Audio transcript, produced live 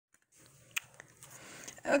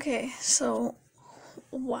Okay, so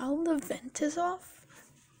while the vent is off,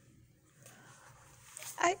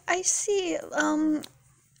 I see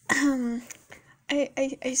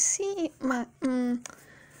I see my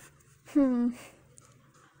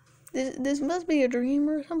this must be a dream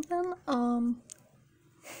or something.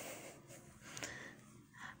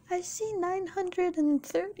 I see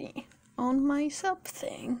 930 on my sub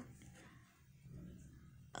thing.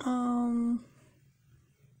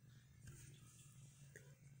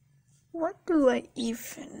 What do I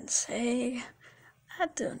even say? I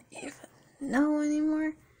don't even know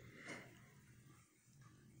anymore.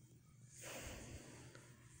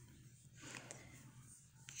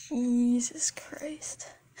 Jesus Christ.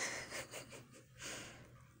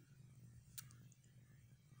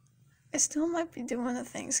 I still might be doing a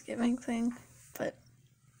Thanksgiving thing, but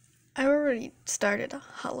I already started a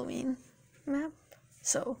Halloween map,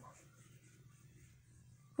 so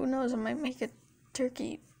who knows, I might make a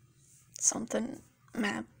turkey something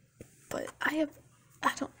map, but I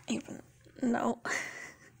don't even know.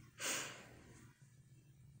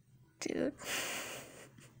 Dude.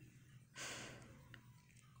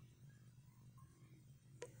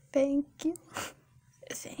 Thank you.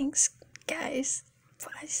 Thanks, guys.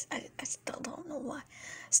 But I still don't know why.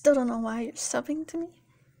 Still don't know why you're subbing to me.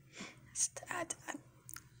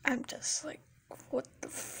 I'm just like, what the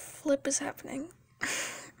flip is happening?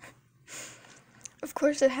 Of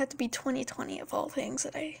course, it had to be 2020 of all things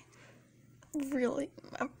that I'm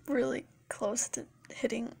really close to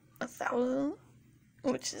hitting 1,000,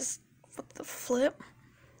 which is what the flip.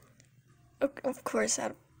 Of course,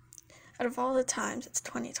 out of all the times, it's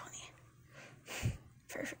 2020.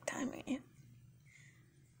 Perfect timing.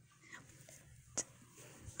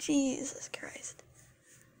 Jesus Christ.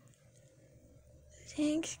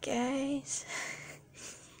 Thanks, guys.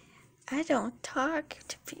 I don't talk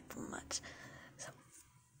to people much, so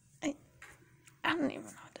I don't even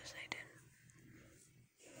know what to say, dude.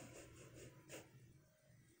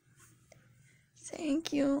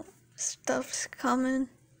 Thank you. Stuff's coming,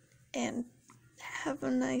 and have a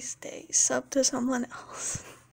nice day. Sub to someone else.